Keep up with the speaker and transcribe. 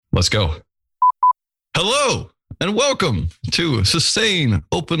Let's go. Hello and welcome to Sustain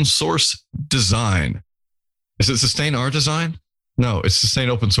Open Source Design. Is it Sustain Our Design? No, it's Sustain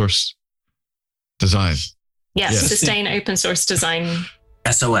Open Source Design. Yes, Sustain Open Source Design.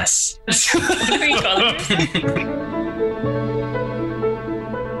 SOS. What do we call it?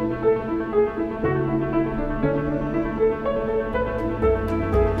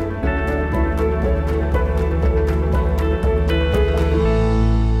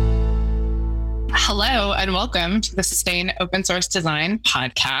 Hello and welcome to the Sustain Open Source Design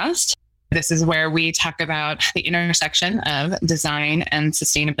podcast. This is where we talk about the intersection of design and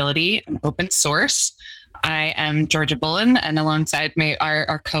sustainability and open source. I am Georgia Bullen, and alongside me are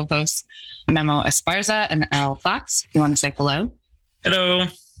our co-hosts Memo Esparza and Errol Fox. You want to say hello? Hello.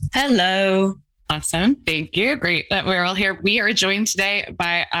 Hello. Awesome. Thank you. Great that we're all here. We are joined today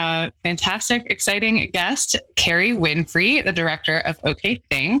by a fantastic, exciting guest, Carrie Winfrey, the director of OK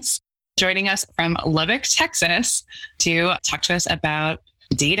Things, joining us from Lubbock, Texas, to talk to us about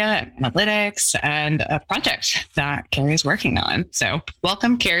data and analytics and a project that Carrie is working on. So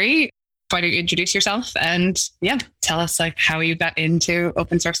welcome, Carrie. Why don't you introduce yourself and tell us how you got into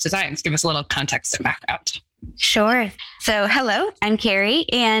open source designs. Give us a little context and background. Sure. So hello, I'm Carrie,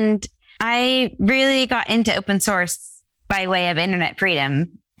 and I really got into open source by way of internet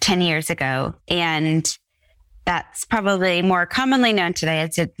freedom 10 years ago. And that's probably more commonly known today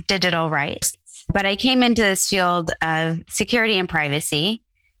as digital rights. But I came into this field of security and privacy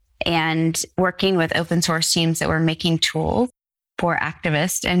and working with open source teams that were making tools for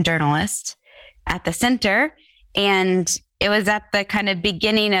activists and journalists at the center. And it was at the kind of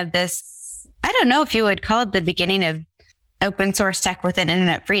beginning of this, I don't know if you would call it the beginning of open source tech within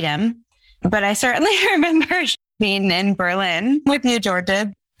internet freedom, but I certainly remember being in Berlin with you,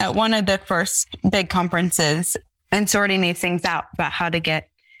 Georgia, at one of the first big conferences and sorting these things out about how to get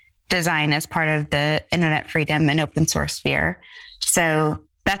design as part of the internet freedom and open source sphere. So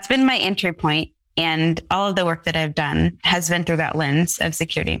that's been my entry point. And all of the work that I've done has been through that lens of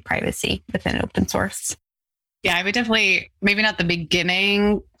security and privacy within open source. Yeah, I would definitely, maybe not the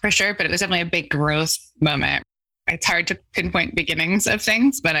beginning for sure, but it was definitely a big growth moment. It's hard to pinpoint beginnings of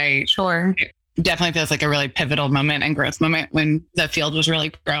things, but it definitely feels like a really pivotal moment and growth moment when the field was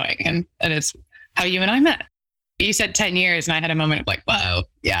really growing. And that is how you and I met. You said 10 years and I had a moment of whoa,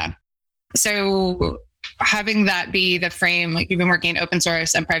 yeah. So having that be the frame, you've been working in open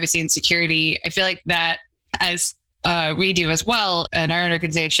source and privacy and security, I feel like that as we do as well in our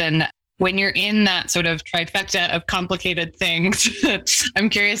organization, when you're in that sort of trifecta of complicated things, I'm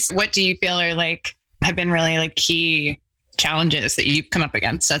curious, what do you feel are have been really key challenges that you've come up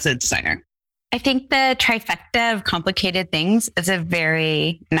against as a designer? I think the trifecta of complicated things is a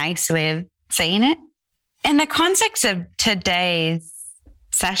very nice way of saying it. In the context of today's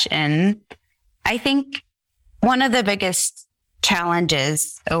session, I think one of the biggest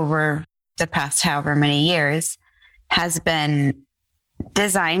challenges over the past however many years has been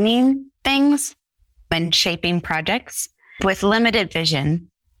designing things and shaping projects with limited vision.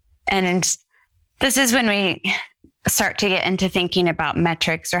 And this is when we start to get into thinking about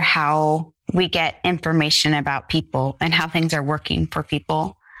metrics or how we get information about people and how things are working for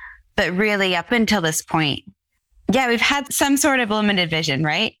people. But really up until this point, we've had some sort of limited vision,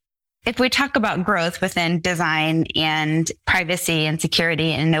 right? If we talk about growth within design and privacy and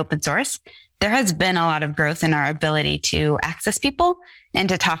security and open source, there has been a lot of growth in our ability to access people and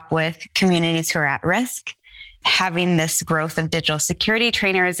to talk with communities who are at risk. Having this growth of digital security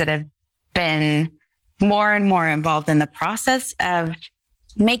trainers that have been more and more involved in the process of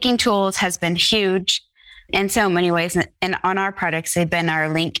making tools has been huge in so many ways. And on our products, they've been our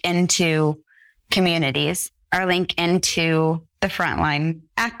link into communities, our link into the frontline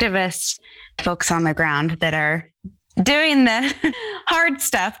activists, folks on the ground that are doing the hard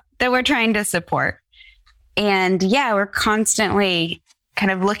stuff that we're trying to support. And we're constantly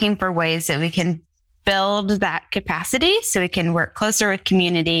kind of looking for ways that we can build that capacity so we can work closer with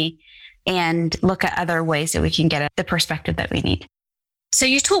community and look at other ways that we can get the perspective that we need. So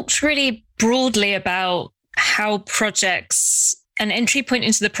you talked really broadly about how projects, an entry point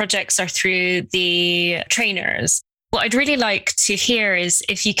into the projects are through the trainers. What I'd really like to hear is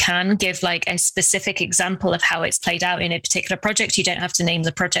if you can give a specific example of how it's played out in a particular project. You don't have to name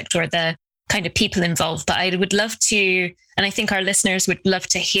the project or the kind of people involved, but I would love to, and I think our listeners would love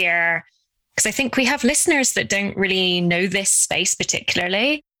to hear, because I think we have listeners that don't really know this space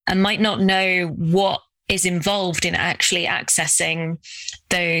particularly and might not know what is involved in actually accessing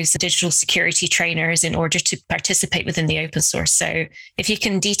those digital security trainers in order to participate within the open source. So if you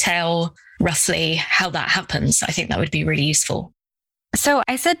can detail roughly how that happens, I think that would be really useful. So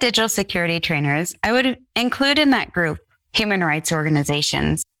I said digital security trainers. I would include in that group human rights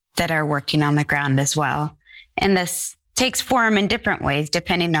organizations that are working on the ground as well. And this takes form in different ways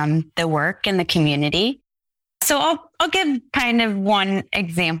depending on the work and the community. So I'll give kind of one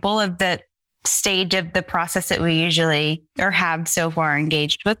example of the stage of the process that we usually or have so far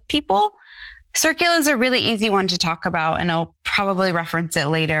engaged with people. Circulo is a really easy one to talk about, and I'll probably reference it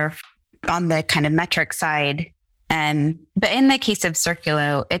later on the kind of metric side. But in the case of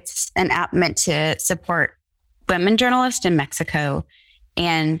Circulo, it's an app meant to support women journalists in Mexico.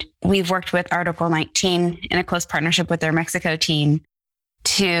 And we've worked with Article 19 in a close partnership with their Mexico team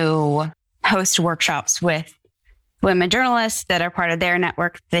to host workshops with women journalists that are part of their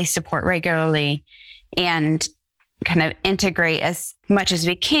network they support regularly, and kind of integrate as much as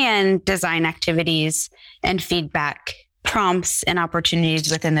we can design activities and feedback prompts and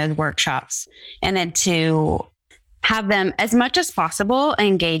opportunities within those workshops. And then to have them as much as possible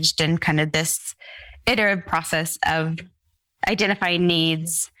engaged in kind of this iterative process of identifying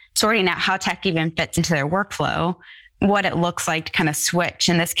needs, sorting out how tech even fits into their workflow, what it looks like to kind of switch,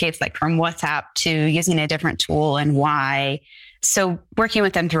 in this case, like from WhatsApp to using a different tool and why. So working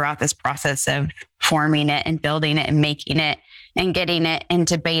with them throughout this process of forming it and building it and making it and getting it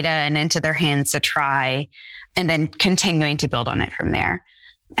into beta and into their hands to try, and then continuing to build on it from there.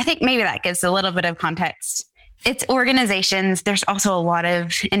 I think maybe that gives a little bit of context. It's organizations. There's also a lot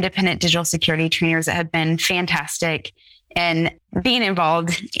of independent digital security trainers that have been fantastic in being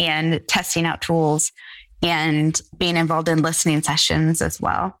involved and testing out tools and being involved in listening sessions as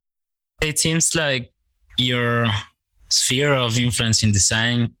well. It seems like your sphere of influence in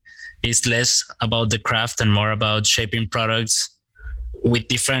design is less about the craft and more about shaping products with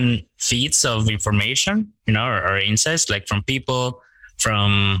different feeds of information, or insights, like from people,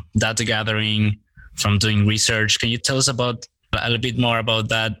 from data gathering, from doing research. Can you tell us about a little bit more about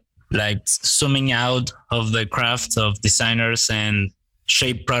that, like zooming out of the craft of designers and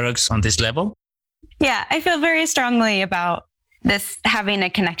shape products on this level? Yeah, I feel very strongly about this having a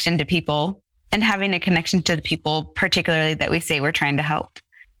connection to people and having a connection to the people, particularly that we say we're trying to help.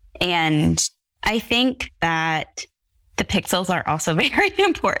 And I think that the pixels are also very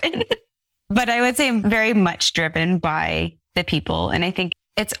important, but I would say I'm very much driven by the people. And I think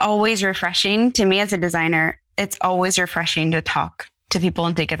it's always refreshing to me as a designer. It's always refreshing to talk to people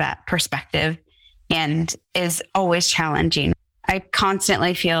and think of that perspective, and is always challenging. I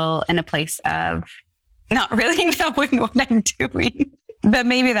constantly feel in a place of not really knowing what I'm doing, but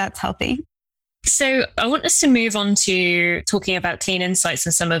maybe that's healthy. So I want us to move on to talking about Clean Insights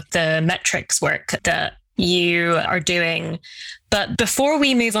and some of the metrics work that you are doing. But before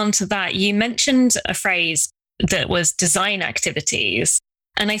we move on to that, you mentioned a phrase that was design activities.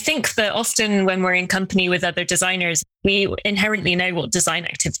 And I think that often when we're in company with other designers, we inherently know what design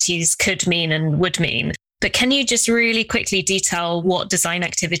activities could mean and would mean. But can you just really quickly detail what design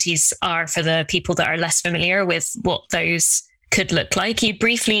activities are for the people that are less familiar with what those could look like? You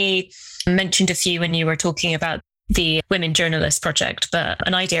briefly mentioned a few when you were talking about the Women Journalists Project, but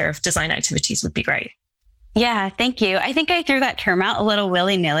an idea of design activities would be great. Yeah, thank you. I think I threw that term out a little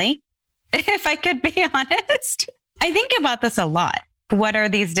willy-nilly, if I could be honest. I think about this a lot. What are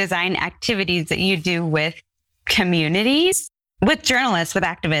these design activities that you do with communities, with journalists, with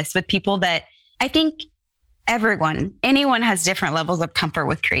activists, with people that I think anyone has different levels of comfort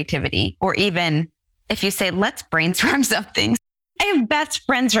with creativity, or even if you say, let's brainstorm something. I have best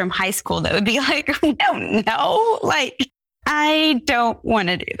friends from high school that would be like, I don't know. Like, I don't want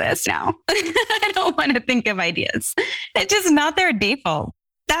to do this now. I don't want to think of ideas. It's just not their default.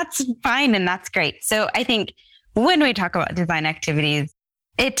 That's fine. And that's great. So I think when we talk about design activities,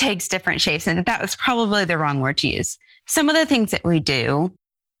 it takes different shapes. And that was probably the wrong word to use. Some of the things that we do,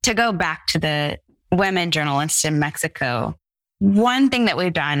 to go back to the women journalists in Mexico, one thing that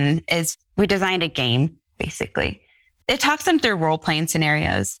we've done is we designed a game, basically. It talks them through role-playing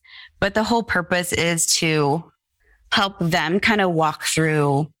scenarios, but the whole purpose is to help them kind of walk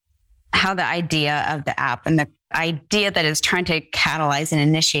through how the idea of the app and the idea that is trying to catalyze and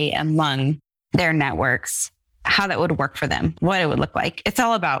initiate among their networks, how that would work for them, what it would look like. It's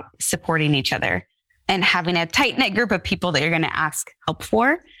all about supporting each other and having a tight-knit group of people that you're going to ask help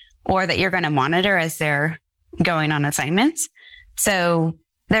for, or that you're going to monitor as they're going on assignments. So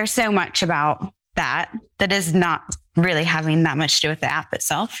there's so much about that is not really having that much to do with the app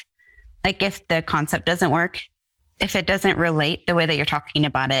itself. Like if the concept doesn't work, if it doesn't relate the way that you're talking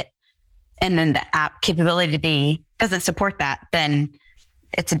about it, and then the app capability doesn't support that, then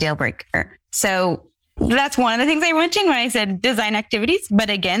it's a deal breaker. So that's one of the things I mentioned when I said design activities. But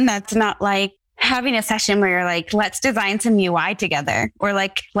again, that's not like having a session where you're like, let's design some UI together, or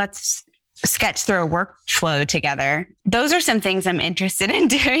like, let's sketch through a workflow together. Those are some things I'm interested in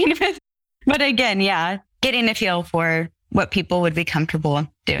doing. But again, yeah, getting a feel for what people would be comfortable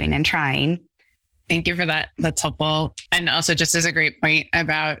doing and trying. Thank you for that. That's helpful. And also just as a great point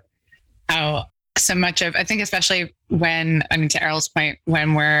about how so much of, I think, especially when, I mean, to Errol's point,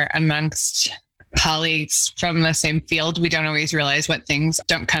 when we're amongst colleagues from the same field, we don't always realize what things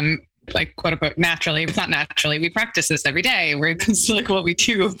don't come like quote unquote naturally. It's not naturally. We practice this every day. It's like what we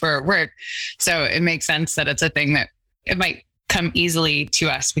do for work. So it makes sense that it's a thing that it might come easily to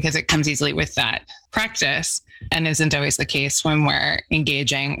us because it comes easily with that practice, and isn't always the case when we're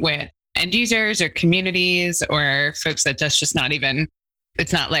engaging with end users or communities or folks that just not even,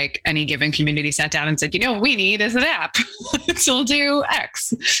 it's not like any given community sat down and said, what we need is an app. So we'll do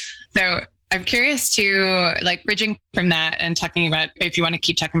X. So I'm curious to like bridging from that and talking about, if you want to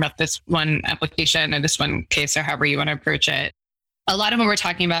keep talking about this one application or this one case or however you want to approach it. A lot of what we're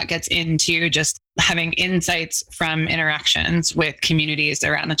talking about gets into just having insights from interactions with communities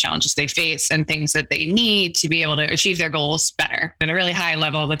around the challenges they face and things that they need to be able to achieve their goals better at a really high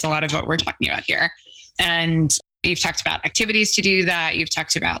level. That's a lot of what we're talking about here. And you've talked about activities to do that. You've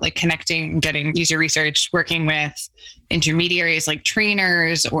talked about like connecting, getting user research, working with intermediaries like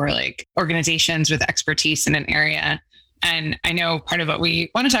trainers or like organizations with expertise in an area. And I know part of what we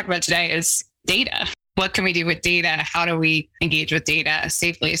want to talk about today is data. What can we do with data? How do we engage with data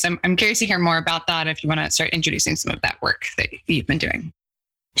safely? So I'm curious to hear more about that if you want to start introducing some of that work that you've been doing.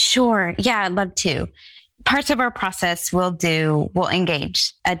 Sure. Yeah, I'd love to. Parts of our process we'll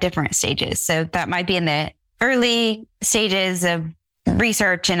engage at different stages. So that might be in the early stages of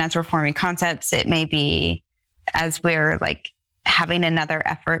research and as we're forming concepts. It may be as we're like having another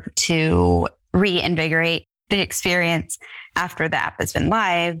effort to reinvigorate the experience after the app has been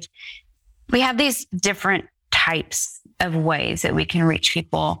live. We have these different types of ways that we can reach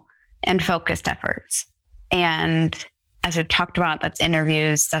people and focused efforts. And as we've talked about, that's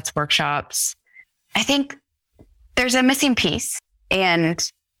interviews, that's workshops. I think there's a missing piece, and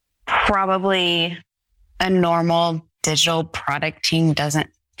probably a normal digital product team doesn't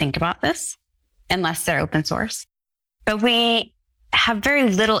think about this unless they're open source. But we have very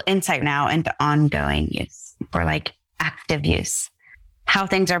little insight now into ongoing use or like active use, how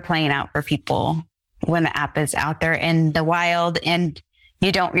things are playing out for people when the app is out there in the wild and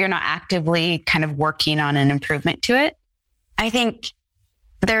you're not actively kind of working on an improvement to it. I think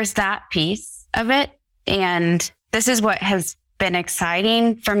there's that piece of it. And this is what has been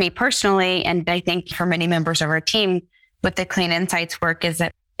exciting for me personally. And I think for many members of our team with the Clean Insights work is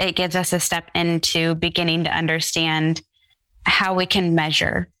that it gives us a step into beginning to understand how we can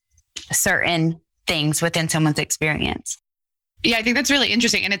measure certain things within someone's experience. Yeah, I think that's really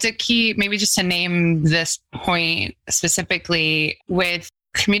interesting. And it's a key, maybe just to name this point specifically, with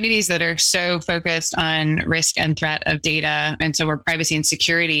communities that are so focused on risk and threat of data. And so where privacy and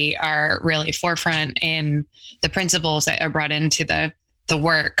security are really forefront in the principles that are brought into the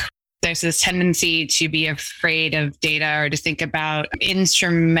work. There's this tendency to be afraid of data or to think about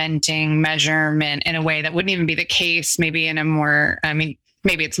instrumenting measurement in a way that wouldn't even be the case, maybe in a more,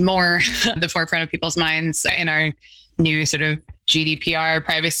 maybe it's more the forefront of people's minds in our new sort of GDPR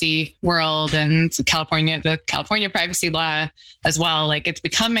privacy world and the California privacy law as well. Like it's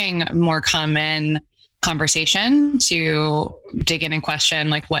becoming a more common conversation to dig in and question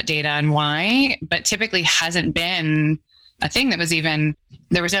like what data and why, but typically hasn't been a thing that was even,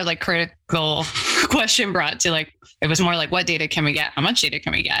 there was no like critical question brought to like, it was more like what data can we get? How much data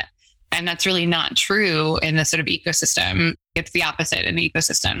can we get? And that's really not true in the sort of ecosystem. It's the opposite in the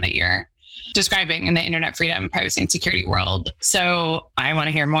ecosystem that you're describing in the internet freedom, privacy and security world. So I want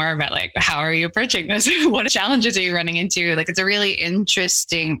to hear more about like, how are you approaching this? What challenges are you running into? Like, it's a really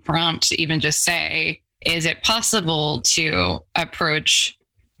interesting prompt to even just say, is it possible to approach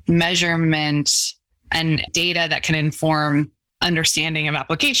measurement and data that can inform understanding of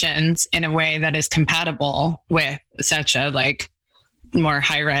applications in a way that is compatible with such a like more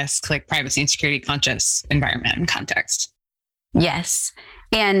high risk, like privacy and security conscious environment and context? Yes.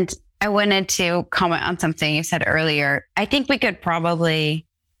 And I wanted to comment on something you said earlier. I think we could probably,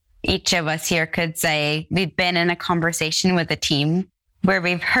 each of us here could say we've been in a conversation with a team where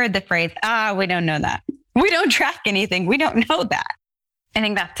we've heard the phrase, we don't know that. We don't track anything. We don't know that. I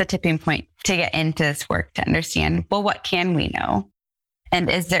think that's a tipping point to get into this work to understand, well, what can we know? And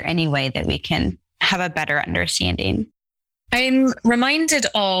is there any way that we can have a better understanding? I'm reminded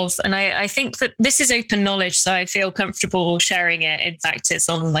of, and I think that this is open knowledge, so I feel comfortable sharing it. In fact, it's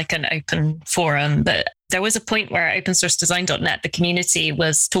on like an open forum, but there was a point where opensourcedesign.net, the community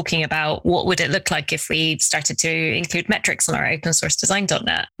was talking about what would it look like if we started to include metrics on our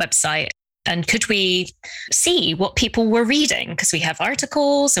opensourcedesign.net website. And could we see what people were reading? Because we have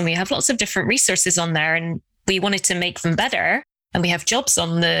articles and we have lots of different resources on there, and we wanted to make them better. And we have jobs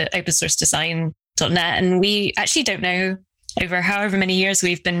on the opensourcedesign.net, and we actually don't know, over however many years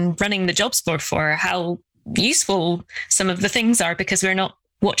we've been running the jobs board for, how useful some of the things are, because we're not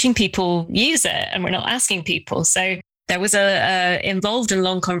watching people use it and we're not asking people. So there was a involved and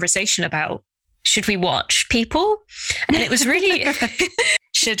long conversation about, should we watch people? And it was really,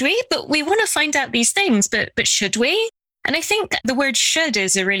 should we? But we want to find out these things, but should we? And I think the word should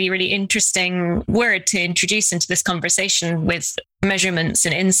is a really, really interesting word to introduce into this conversation, with measurements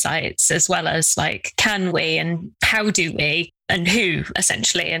and insights, as well as like, can we and how do we and who,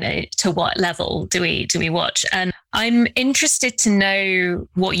 essentially, and to what level do we watch? And I'm interested to know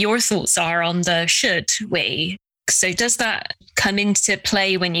what your thoughts are on the should we. So does that come into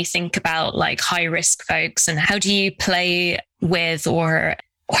play when you think about like high risk folks, and how do you play with, or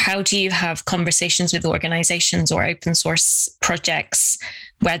how do you have conversations with organizations or open source projects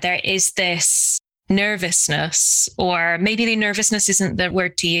where there is this nervousness, or maybe the nervousness isn't the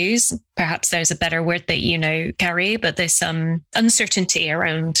word to use. Perhaps there's a better word that you know, Carrie, but there's some uncertainty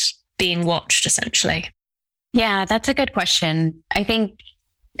around being watched, essentially. Yeah, that's a good question. I think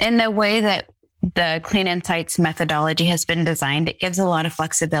in the way that the Clean Insights methodology has been designed, it gives a lot of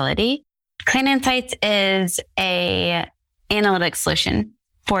flexibility. Clean Insights is a analytics solution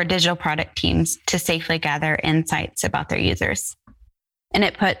for digital product teams to safely gather insights about their users. And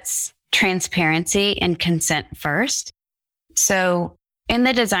it puts transparency and consent first. So in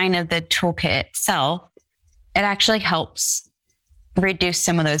the design of the toolkit itself, it actually helps reduce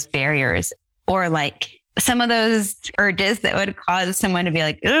some of those barriers, or like some of those urges that would cause someone to be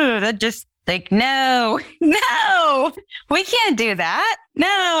like, oh, that just like, no, we can't do that.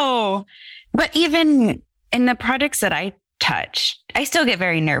 No. But even in the projects that I touch, I still get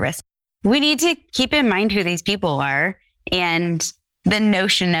very nervous. We need to keep in mind who these people are, and the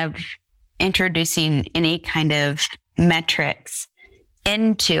notion of introducing any kind of metrics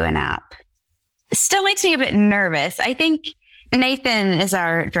into an app still makes me a bit nervous. I think Nathan is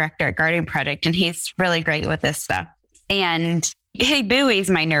our director at Guardian Project, and he's really great with this stuff. And he buoys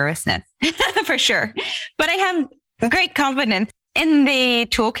my nervousness for sure. But I have great confidence in the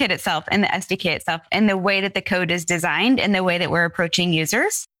toolkit itself and the SDK itself and the way that the code is designed and the way that we're approaching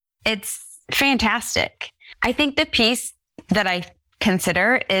users. It's fantastic. I think the piece that I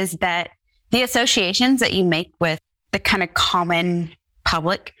consider is that the associations that you make with the kind of common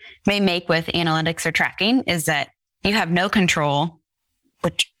public may make with analytics or tracking is that you have no control,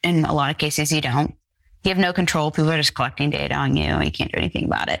 which in a lot of cases you don't. You have no control. People are just collecting data on you and you can't do anything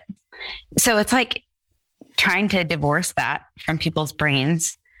about it. So it's like trying to divorce that from people's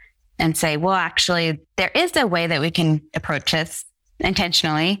brains and say, well, actually, there is a way that we can approach this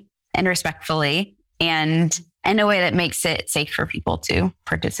intentionally and respectfully and in a way that makes it safe for people to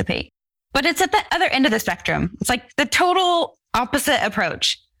participate. But it's at the other end of the spectrum. It's like the total opposite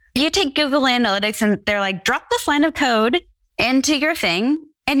approach. You take Google Analytics and they're like, drop this line of code into your thing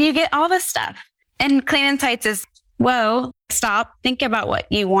and you get all this stuff. And Clean Insights is, whoa, stop, think about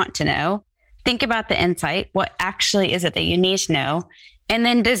what you want to know. Think about the insight. What actually is it that you need to know? And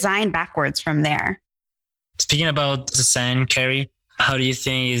then design backwards from there. Speaking about design, Carrie, how do you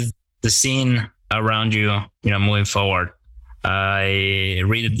think is the scene around you, moving forward? I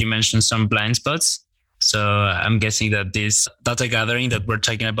read that you mentioned some blind spots. So I'm guessing that this data gathering that we're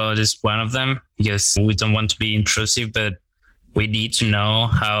talking about is one of them, because we don't want to be intrusive, but we need to know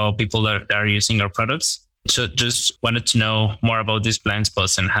how people are using our products. So just wanted to know more about these blind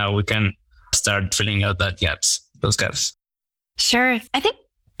spots and how we can start filling out those gaps. Sure. I think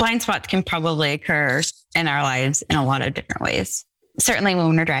blind spots can probably occur in our lives in a lot of different ways. Certainly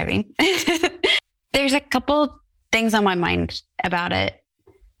when we're driving. There's a couple things on my mind about it.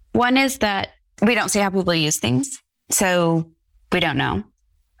 One is that we don't see how people use things, so we don't know.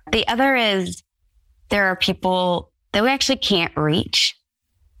 The other is there are people that we actually can't reach.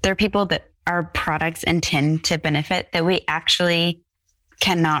 There are people that our products intend to benefit that we actually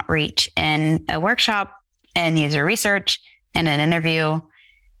cannot reach in a workshop, in user research, in an interview.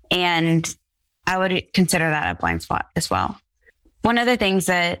 And I would consider that a blind spot as well. One of the things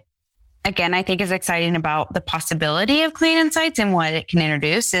that, again, I think is exciting about the possibility of Clean Insights and what it can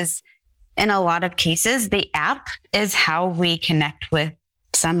introduce is, in a lot of cases, the app is how we connect with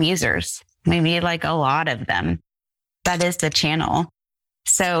some users, maybe like a lot of them. that is the channel.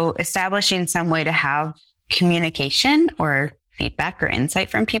 So establishing some way to have communication or feedback or insight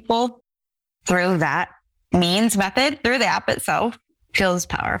from people through that method, through the app itself, feels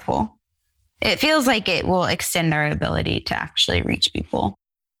powerful. It feels like it will extend our ability to actually reach people.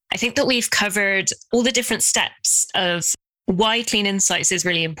 I think that we've covered all the different steps of why Clean Insights is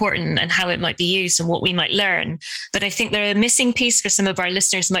really important and how it might be used and what we might learn. But I think the missing piece for some of our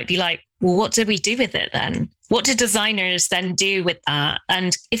listeners might be like, well, what do we do with it then? What do designers then do with that?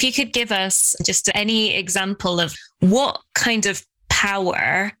 And if you could give us just any example of what kind of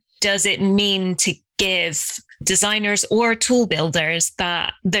power does it mean to give designers or tool builders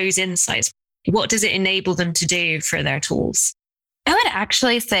those insights? What does it enable them to do for their tools? I would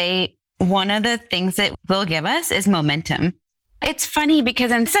actually say one of the things that will give us is momentum. It's funny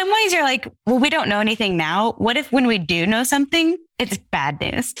because in some ways you're like, well, we don't know anything now. What if when we do know something, it's bad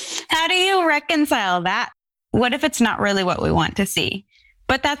news? How do you reconcile that? What if it's not really what we want to see?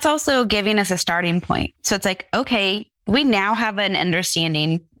 But that's also giving us a starting point. So it's like, okay, we now have an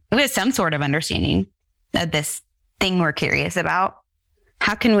understanding. We have some sort of understanding of this thing we're curious about.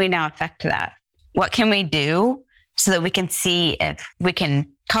 How can we now affect that? What can we do so that we can see if we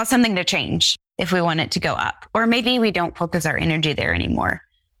can cause something to change if we want it to go up? Or maybe we don't focus our energy there anymore.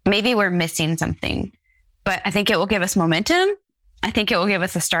 Maybe we're missing something. But I think it will give us momentum. I think it will give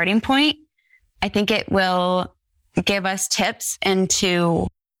us a starting point. I think it will give us tips into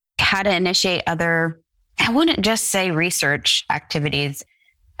how to initiate other, I wouldn't just say research activities.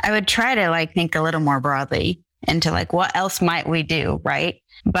 I would try to think a little more broadly into what else might we do, right?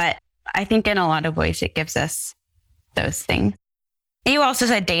 But I think in a lot of ways it gives us those things. You also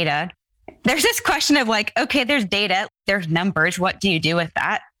said data. There's this question of okay, there's data, there's numbers. What do you do with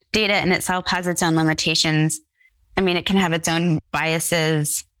that? Data in itself has its own limitations. I mean, it can have its own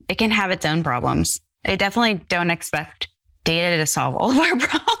biases. It can have its own problems. I definitely don't expect data to solve all of our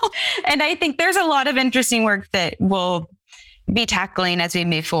problems. And I think there's a lot of interesting work that we'll be tackling as we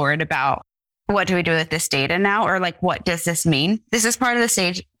move forward about what do we do with this data now? Or what does this mean? This is part of the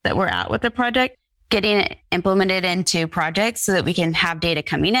stage that we're at with the project, getting it implemented into projects so that we can have data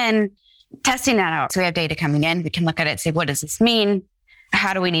coming in, testing that out. So we have data coming in, we can look at it and say, what does this mean?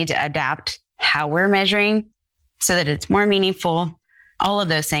 How do we need to adapt how we're measuring so that it's more meaningful? All of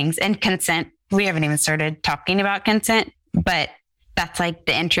those things. And consent, we haven't even started talking about consent, but that's the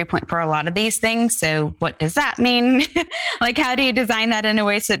entry point for a lot of these things. So what does that mean? How do you design that in a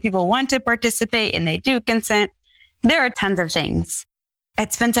way so that people want to participate and they do consent? There are tons of things.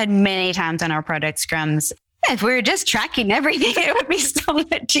 It's been said many times on our project scrums, if we were just tracking everything, it would be so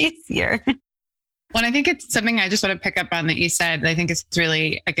much easier. Well, I think it's something I just want to pick up on that you said. I think it's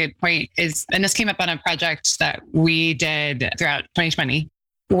really a good point and this came up on a project that we did throughout 2020,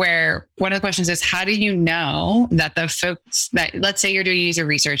 where one of the questions is, how do you know that the folks that, let's say you're doing user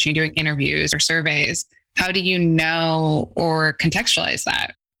research, you're doing interviews or surveys, how do you know or contextualize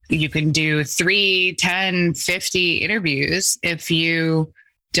that? You can do 3, 10, 50 interviews. If you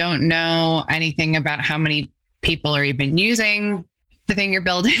don't know anything about how many people are even using the thing you're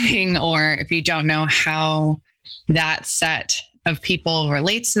building, or if you don't know how that set of people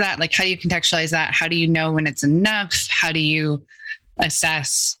relates to that, how do you contextualize that? How do you know when it's enough? How do you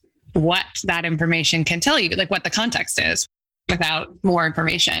assess what that information can tell you, what the context is without more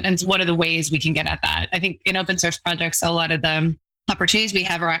information? And what are the ways we can get at that? I think in open source projects, a lot of the opportunities we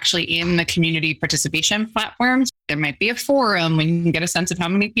have are actually in the community participation platforms. There might be a forum when you can get a sense of how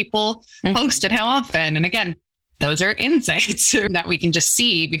many people post and how often. And again, those are insights that we can just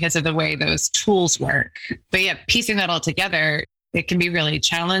see because of the way those tools work. But yeah, piecing that all together, it can be really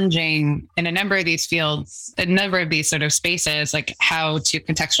challenging in a number of these fields, a number of these sort of spaces, how to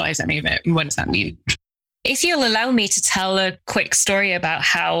contextualize any of it. What does that mean? If you'll allow me to tell a quick story about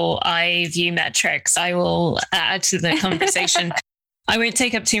how I view metrics, I will add to the conversation. I won't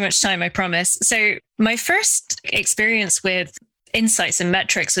take up too much time, I promise. So my first experience with insights and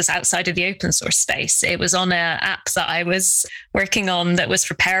metrics was outside of the open source space. It was on an app that I was working on that was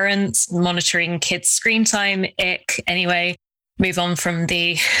for parents, monitoring kids' screen time. Anyway, move on from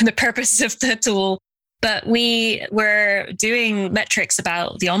the purpose of the tool. But we were doing metrics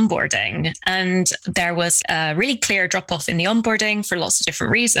about the onboarding, and there was a really clear drop-off in the onboarding for lots of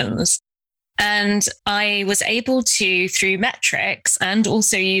different reasons. And I was able to, through metrics and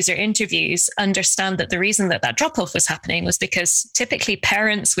also user interviews, understand that the reason that drop-off was happening was because typically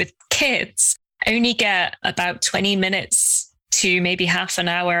parents with kids only get about 20 minutes to maybe half an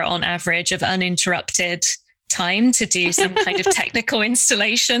hour on average of uninterrupted time to do some kind of technical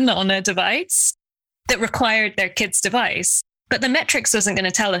installation on a device that required their kid's device. But the metrics wasn't going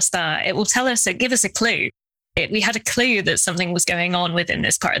to tell us that. It will give us a clue. We had a clue that something was going on within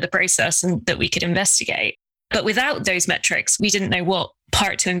this part of the process and that we could investigate. But without those metrics, we didn't know what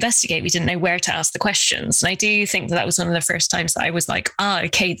part to investigate. We didn't know where to ask the questions. And I do think that was one of the first times that I was like,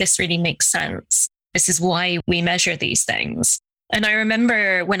 okay, this really makes sense. This is why we measure these things. And I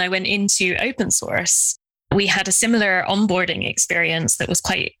remember when I went into open source, we had a similar onboarding experience that was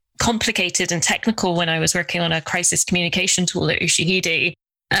quite complicated and technical when I was working on a crisis communication tool at Ushahidi.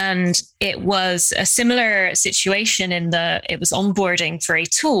 And it was a similar situation in that it was onboarding for a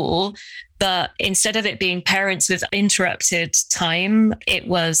tool, but instead of it being parents with interrupted time, it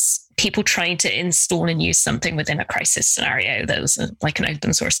was people trying to install and use something within a crisis scenario that was like an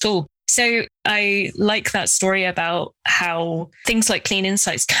open source tool. So I like that story about how things like Clean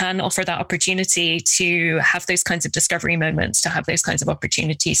Insights can offer that opportunity to have those kinds of discovery moments, to have those kinds of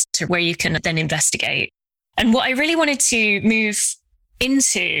opportunities to where you can then investigate. And what I really wanted to move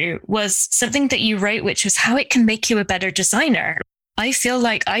into was something that you wrote, which was how it can make you a better designer. I feel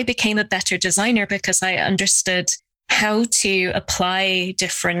like I became a better designer because I understood how to apply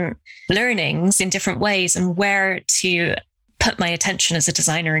different learnings in different ways and where to put my attention as a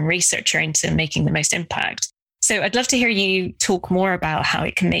designer and researcher into making the most impact. So I'd love to hear you talk more about how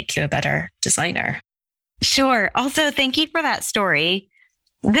it can make you a better designer. Sure. Also, thank you for that story.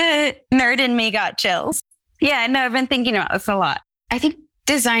 The nerd in me got chills. Yeah, no, I've been thinking about this a lot. I think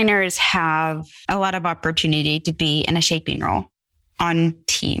designers have a lot of opportunity to be in a shaping role on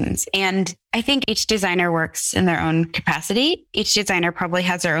teams. And I think each designer works in their own capacity. Each designer probably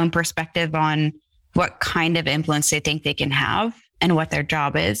has their own perspective on what kind of influence they think they can have and what their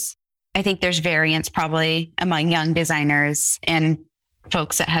job is. I think there's variance probably among young designers and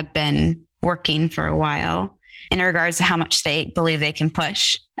folks that have been working for a while in regards to how much they believe they can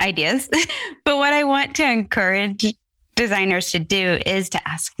push ideas. But what I want to encourage designers to do is to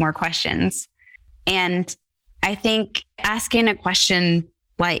ask more questions. And I think asking a question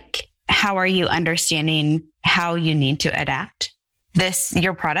like, how are you understanding how you need to adapt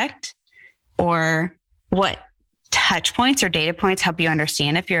your product? Or what touch points or data points help you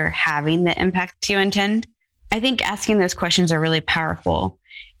understand if you're having the impact you intend? I think asking those questions are really powerful.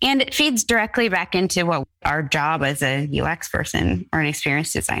 And it feeds directly back into what our job as a UX person or an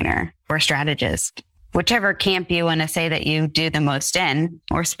experience designer or strategist, whichever camp you want to say that you do the most in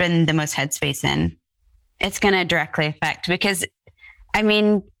or spend the most headspace in, it's going to directly affect. Because, I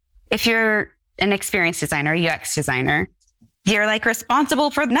mean, if you're an experience designer, UX designer, you're like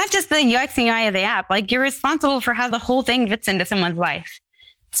responsible for not just the UX and UI of the app, like you're responsible for how the whole thing fits into someone's life.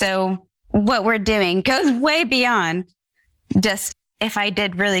 So what we're doing goes way beyond just if I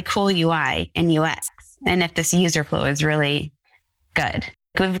did really cool UI and UX and if this user flow is really good.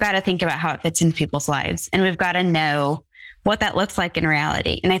 We've got to think about how it fits into people's lives and we've got to know what that looks like in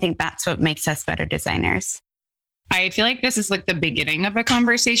reality. And I think that's what makes us better designers. I feel like this is like the beginning of a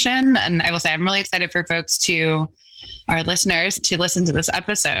conversation. And I will say, I'm really excited for our listeners to listen to this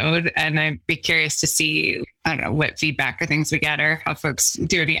episode. And I'd be curious to see, I don't know, what feedback or things we get or how folks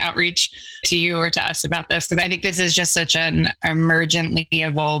do any outreach to you or to us about this. Because I think this is just such an emergently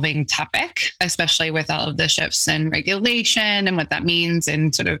evolving topic, especially with all of the shifts in regulation and what that means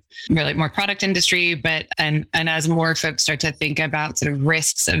in sort of really more product industry. But, and as more folks start to think about sort of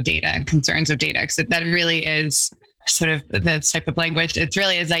risks of data and concerns of data, because that really is sort of the type of language. It's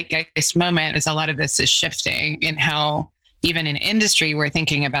really a zeitgeist moment as a lot of this is shifting in how even in industry, we're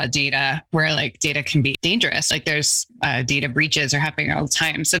thinking about data where like data can be dangerous. Like there's data breaches are happening all the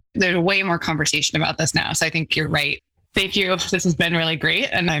time. So there's way more conversation about this now. So I think you're right. Thank you. This has been really great.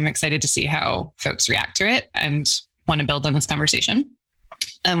 And I'm excited to see how folks react to it and want to build on this conversation.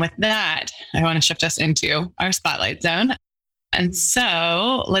 And with that, I want to shift us into our spotlight zone. And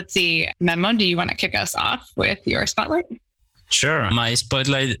so let's see, Memo, do you want to kick us off with your spotlight? Sure. My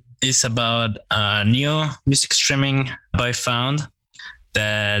spotlight is about a new music streaming I found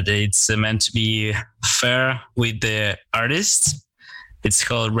that it's meant to be fair with the artists. It's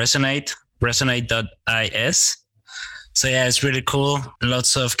called Resonate, resonate.is. So yeah, it's really cool.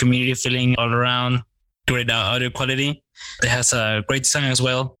 Lots of community feeling all around, great audio quality. It has a great design as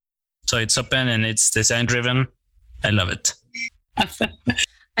well. So it's open and it's design driven. I love it.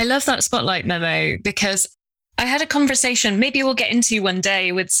 I love that spotlight, Memo, because I had a conversation, maybe we'll get into one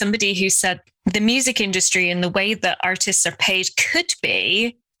day, with somebody who said the music industry and the way that artists are paid could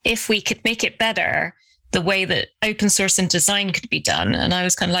be, if we could make it better, the way that open source and design could be done. And I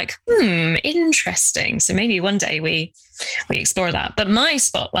was kind of like, interesting. So maybe one day we explore that. But my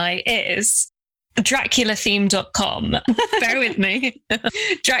spotlight is DraculaTheme.com. Bear with me.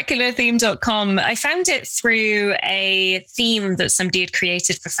 DraculaTheme.com. I found it through a theme that somebody had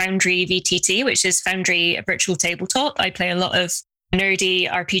created for Foundry VTT, which is Foundry Virtual Tabletop. I play a lot of nerdy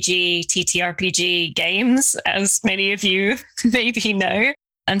RPG, TTRPG games, as many of you maybe know.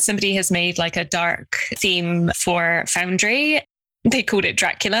 And somebody has made like a dark theme for Foundry. They called it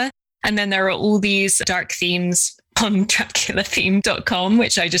Dracula. And then there are all these dark themes on DraculaTheme.com,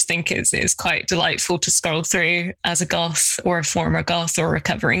 which I just think is quite delightful to scroll through as a goth or a former goth or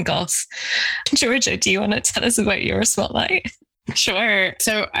recovering goth. Georgia, do you want to tell us about your spotlight? Sure.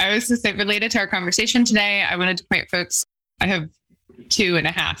 So I was to say, related to our conversation today, I wanted to point folks, I have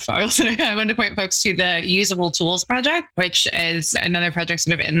 2.5. I wanted to point folks to the Usable Tools Project, which is another project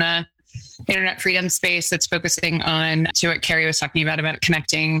sort of in the internet freedom space that's focusing on to what Carrie was talking about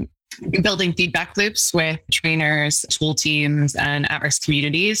connecting, building feedback loops with trainers, tool teams, and at-risk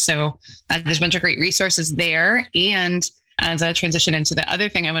communities. So there's a bunch of great resources there. And as I transition into the other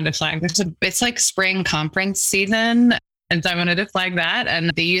thing I wanted to flag, it's like spring conference season. And so I wanted to flag that.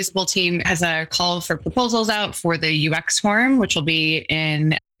 And the Usable team has a call for proposals out for the UX forum, which will be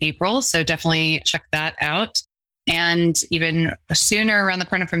in April. So definitely check that out. And even sooner around the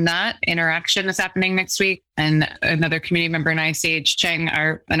corner from that, Interaction is happening next week. And another community member and I, Sage Cheng,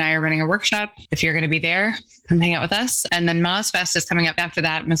 and I are running a workshop. If you're going to be there, come hang out with us. And then MozFest is coming up after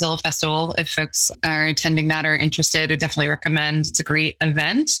that, Mozilla Festival. If folks are attending that or interested, I definitely recommend. It's a great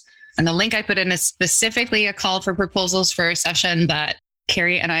event. And the link I put in is specifically a call for proposals for a session that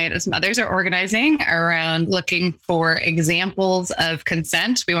Carrie and I and some others are organizing around looking for examples of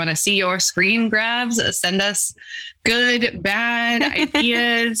consent. We want to see your screen grabs. Send us good, bad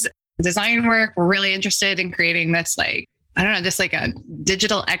ideas, design work. We're really interested in creating this, just like a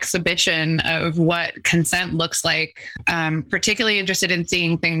digital exhibition of what consent looks like. Particularly interested in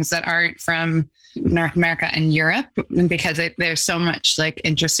seeing things that aren't from North America and Europe, because there's so much like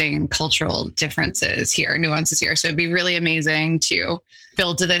interesting cultural differences here, nuances here. So it'd be really amazing to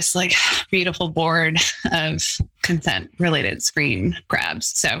build this like beautiful board of consent related screen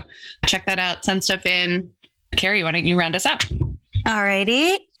grabs. So check that out. Send stuff in. Carrie, why don't you round us up? All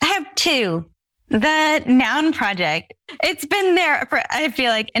righty. I have 2. The Noun Project. It's been there for, I feel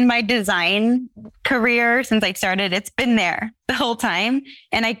like in my design career since I started, it's been there the whole time.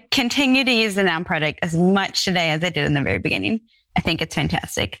 And I continue to use the Noun Project as much today as I did in the very beginning. I think it's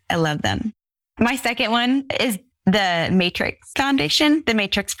fantastic. I love them. My second one is the Matrix Foundation. The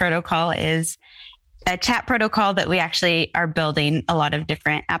Matrix Protocol is a chat protocol that we actually are building a lot of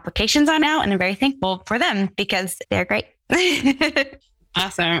different applications on now. And I'm very thankful for them because they're great.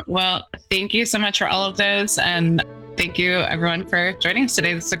 Awesome. Well, thank you so much for all of those. And thank you everyone for joining us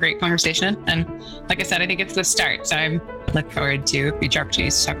today. This is a great conversation. And like I said, I think it's the start. So I look forward to future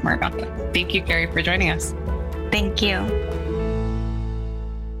opportunities to talk more about that. Thank you, Carrie, for joining us. Thank you.